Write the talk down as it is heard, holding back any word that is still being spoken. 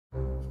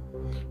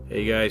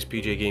Hey guys,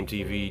 PJ Game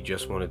TV.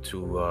 Just wanted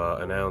to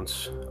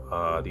announce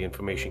the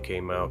information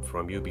came out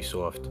from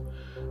Ubisoft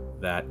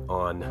that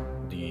on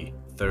the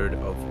 3rd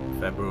of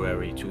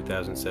February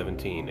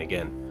 2017,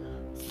 again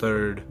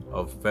 3rd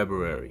of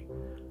February,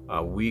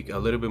 a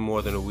little bit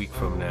more than a week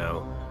from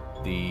now,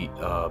 the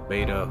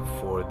beta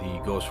for the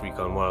Ghost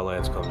Recon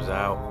Wildlands comes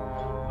out.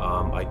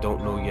 I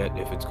don't know yet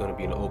if it's going to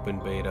be an open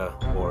beta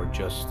or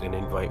just an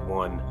invite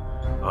one.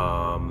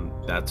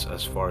 That's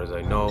as far as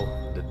I know.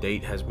 The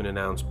date has been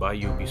announced by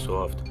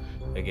Ubisoft.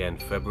 Again,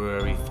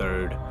 February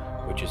 3rd,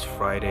 which is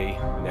Friday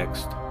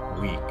next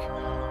week.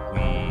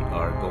 We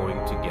are going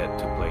to get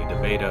to play the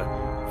beta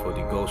for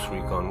the Ghost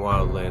Recon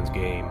Wildlands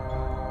game.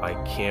 I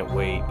can't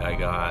wait. I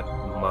got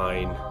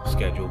mine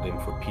scheduled in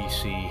for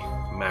PC,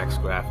 max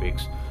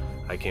graphics.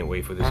 I can't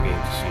wait for this game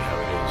to see how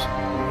it is.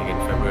 Again,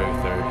 February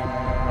 3rd,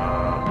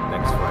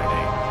 next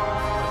Friday,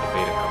 the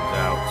beta comes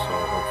out, so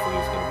hopefully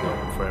it's going to be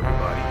open for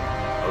everybody.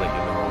 I'll let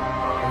you know